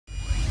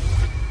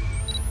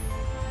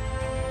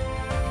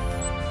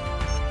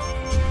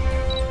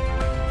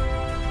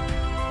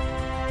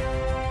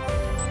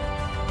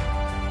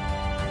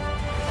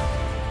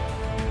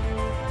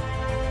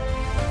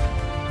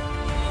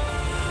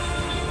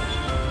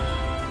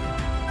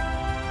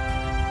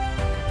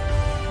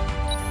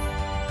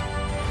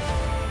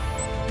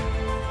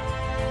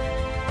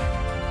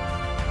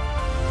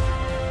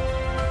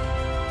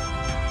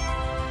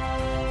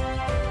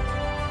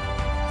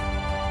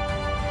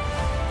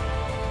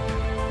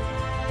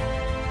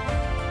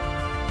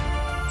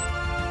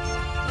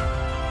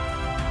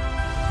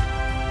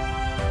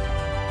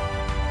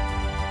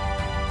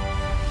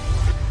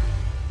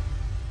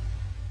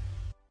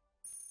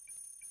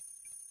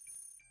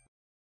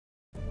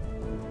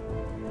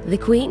The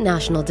Kuwait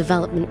National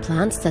Development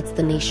Plan sets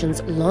the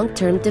nation's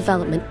long-term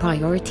development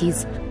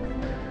priorities.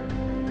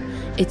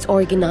 It's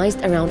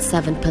organized around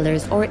 7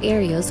 pillars or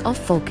areas of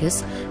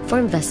focus for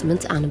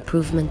investment and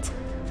improvement.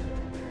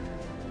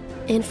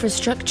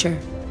 Infrastructure.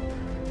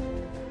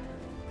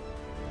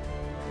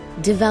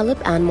 Develop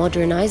and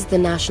modernize the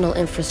national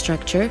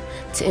infrastructure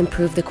to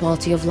improve the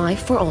quality of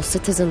life for all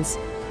citizens.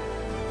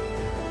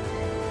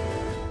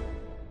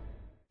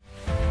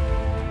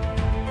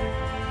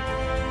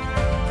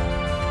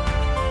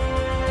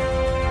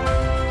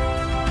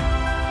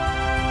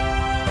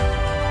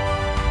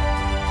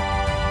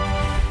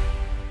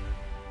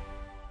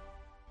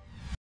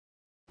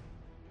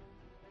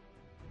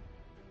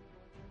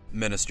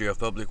 Ministry of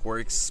Public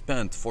Works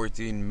spent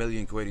 14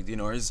 million Kuwaiti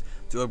dinars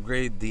to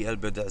upgrade the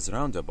Al-Bidaz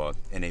roundabout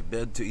in a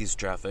bid to ease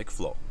traffic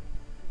flow.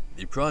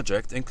 The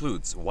project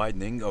includes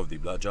widening of the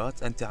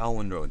Blajat and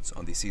Ta'awun roads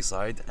on the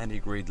seaside and a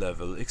grade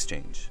level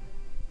exchange.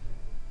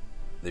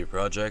 The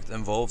project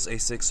involves a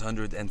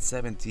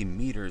 670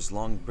 meters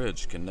long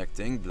bridge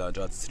connecting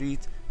Blajat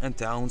Street and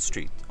Ta'awun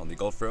Street on the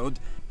Gulf Road.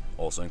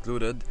 Also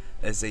included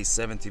is a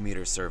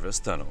 70-meter service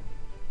tunnel.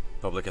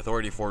 Public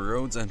Authority for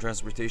Roads and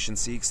Transportation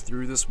seeks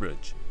through this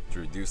bridge to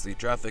reduce the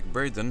traffic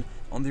burden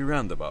on the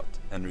roundabout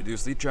and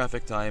reduce the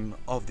traffic time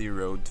of the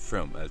road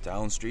from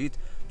Al-Ta'awun Street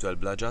to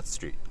Al-Blajat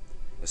Street,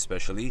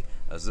 especially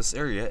as this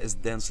area is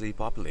densely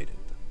populated.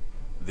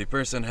 The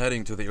person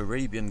heading to the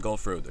Arabian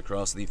Gulf Road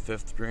across the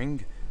 5th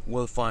ring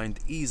will find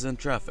ease in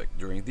traffic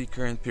during the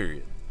current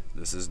period.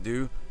 This is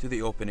due to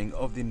the opening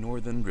of the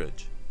Northern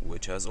Bridge,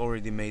 which has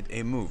already made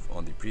a move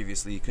on the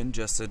previously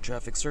congested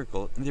traffic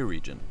circle in the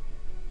region.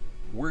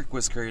 Work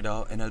was carried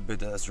out in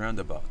Al-Bidaz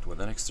roundabout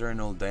with an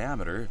external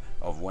diameter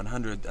of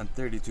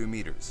 132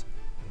 meters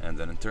and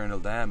an internal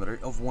diameter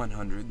of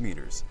 100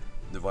 meters,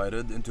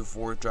 divided into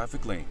 4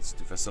 traffic lanes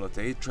to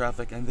facilitate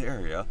traffic in the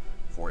area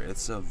for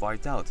its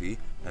vitality,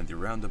 and the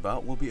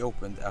roundabout will be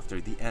opened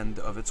after the end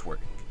of its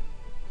work.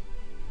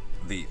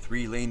 The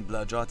 3-lane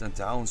Blajat and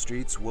Ta'awun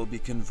streets will be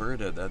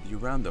converted at the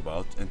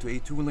roundabout into a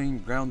 2-lane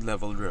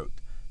ground-level road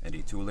and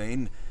a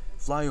 2-lane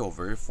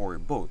flyover for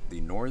both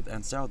the north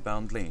and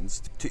southbound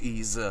lanes to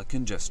ease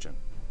congestion.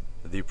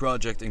 The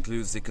project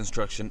includes the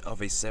construction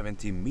of a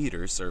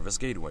 70-meter service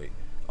gateway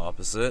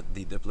opposite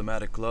the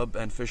Diplomatic Club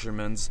and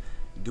Fishermen's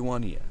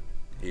Duania.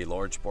 A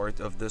large part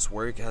of this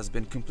work has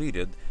been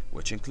completed,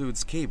 which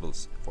includes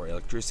cables for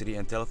electricity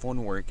and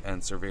telephone work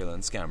and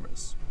surveillance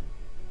cameras.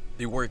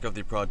 The work of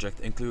the project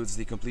includes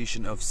the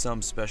completion of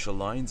some special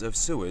lines of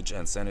sewage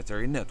and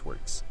sanitary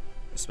networks,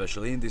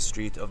 especially in the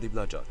street of the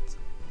Blajat.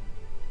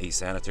 A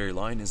sanitary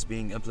line is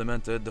being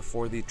implemented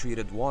for the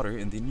treated water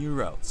in the new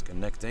routes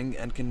connecting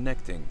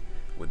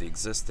with the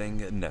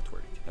existing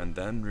network, and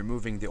then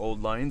removing the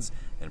old lines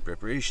in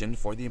preparation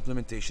for the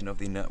implementation of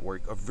the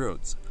network of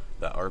roads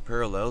that are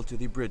parallel to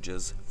the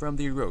bridges from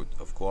the Road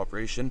of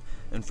Cooperation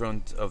in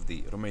front of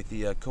the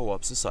Rumaithia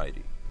Co-op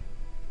Society.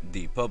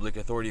 The Public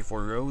Authority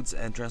for Roads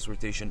and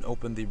Transportation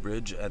opened the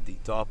bridge at the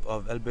top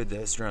of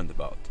Al-Bidaz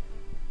roundabout,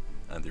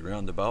 and the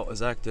roundabout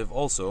is active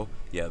also,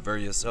 yet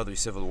various other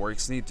civil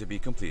works need to be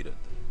completed.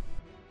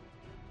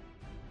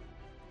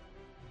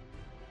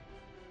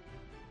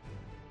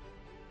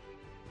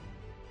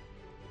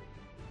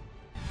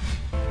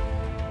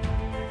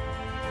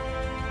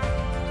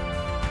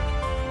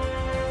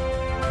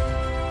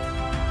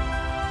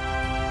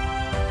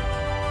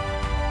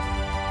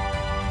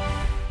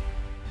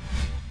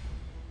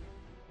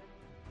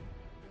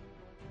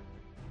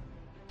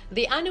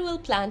 The annual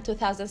plan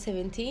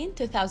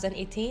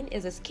 2017-2018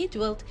 is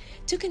scheduled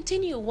to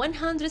continue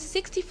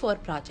 164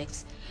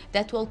 projects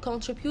that will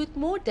contribute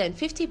more than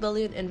 50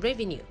 billion in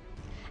revenue.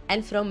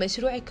 And from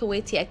Mashru'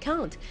 Kuwaiti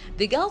account,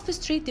 the Gulf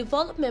Street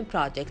Development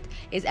Project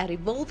is a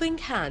revolving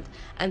hand,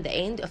 and the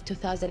end of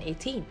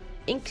 2018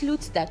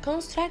 includes the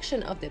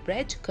construction of the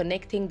bridge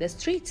connecting the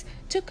streets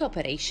to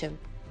cooperation.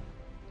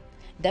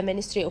 The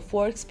Ministry of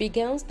Works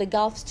begins the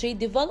Gulf Street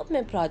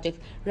Development Project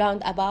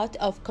roundabout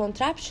of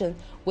contraption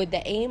with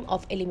the aim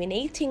of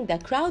eliminating the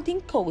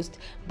crowding caused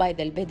by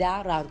the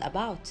Al-Bida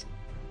roundabout.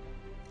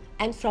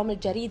 And from Al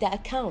Jarida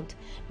account,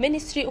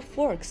 Ministry of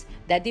Works,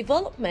 the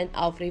development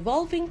of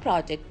revolving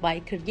project by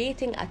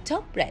creating a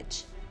top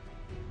bridge.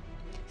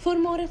 For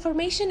more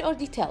information or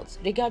details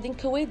regarding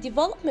Kuwait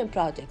development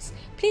projects,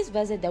 please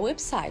visit the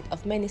website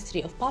of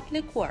Ministry of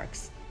Public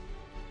Works,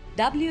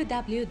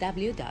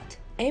 www.mpw.gov.kw.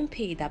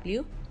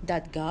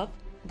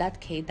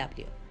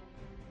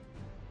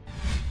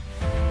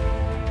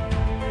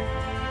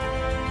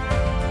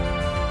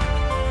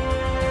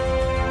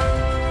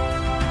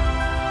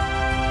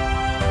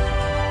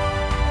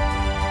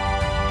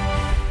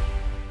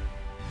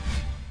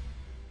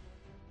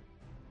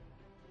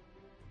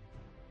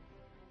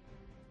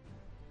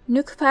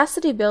 New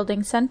Capacity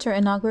Building Center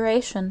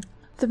Inauguration.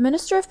 The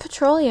Minister of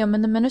Petroleum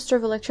and the Minister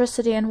of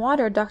Electricity and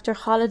Water, Dr.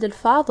 Khalid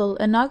Al-Fadl,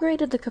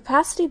 inaugurated the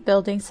Capacity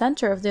Building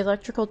Center of the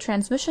Electrical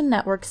Transmission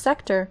Network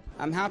sector.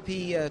 I'm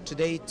happy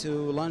today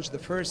to launch the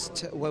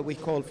first, what we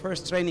call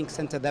first training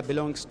center that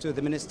belongs to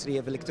the Ministry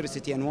of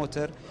Electricity and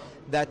Water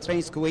that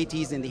trains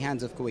Kuwaitis in the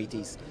hands of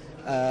Kuwaitis.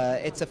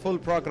 It's a full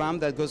program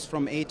that goes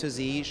from A to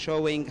Z,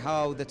 showing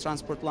how the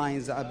transport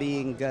lines are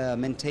being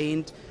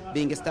maintained,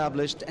 being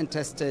established and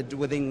tested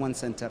within one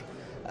center.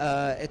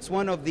 It's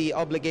one of the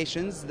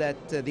obligations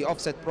that the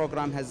offset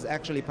program has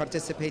actually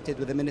participated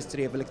with the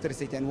Ministry of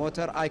Electricity and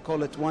Water. I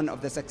call it one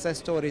of the success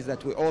stories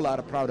that we all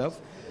are proud of.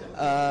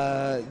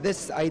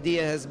 This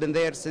idea has been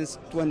there since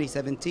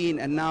 2017,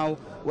 and now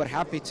we're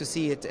happy to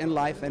see it in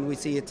life and we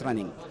see it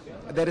running.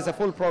 There is a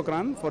full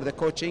program for the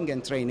coaching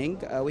and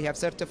training. We have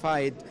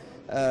certified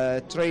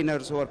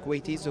trainers who are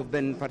Kuwaitis who've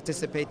been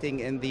participating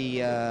in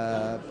the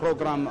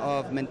program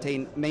of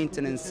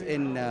maintenance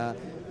in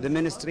the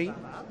ministry.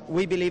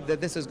 We believe that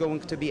this is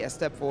going to be a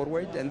step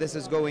forward, and this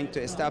is going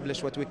to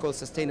establish what we call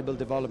sustainable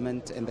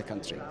development in the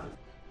country.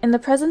 In the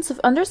presence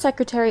of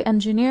Undersecretary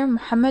Engineer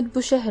Mohammed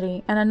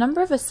AlTahnoon and a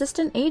number of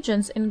assistant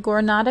agents in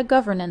Gornada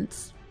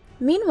governance.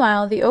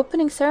 Meanwhile, the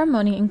opening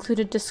ceremony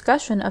included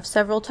discussion of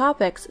several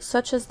topics,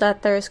 such as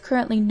that there is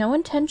currently no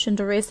intention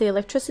to raise the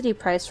electricity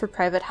price for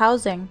private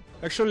housing.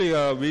 Actually,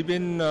 we've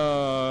been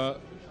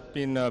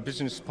a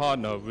business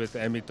partner with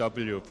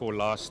MEW for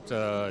last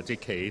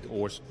decade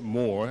or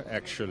more,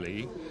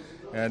 actually.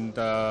 And,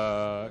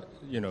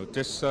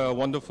 this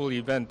wonderful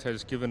event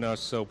has given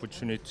us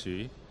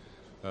opportunity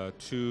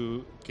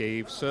to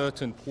give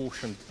certain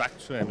portion back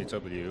to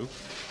MEW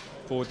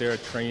for their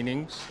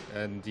trainings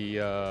and the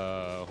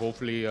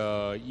hopefully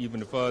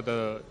even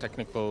further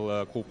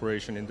technical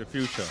cooperation in the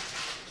future.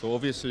 So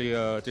obviously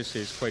this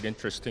is quite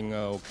interesting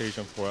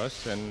occasion for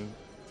us and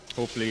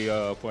hopefully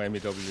for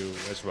MEW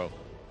as well.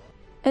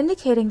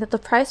 Indicating that the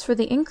price for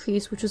the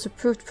increase which was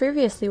approved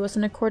previously was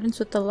in accordance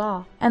with the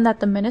law, and that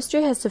the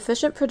ministry has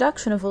sufficient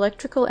production of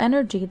electrical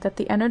energy that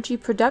the energy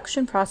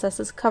production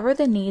processes cover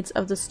the needs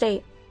of the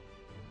state.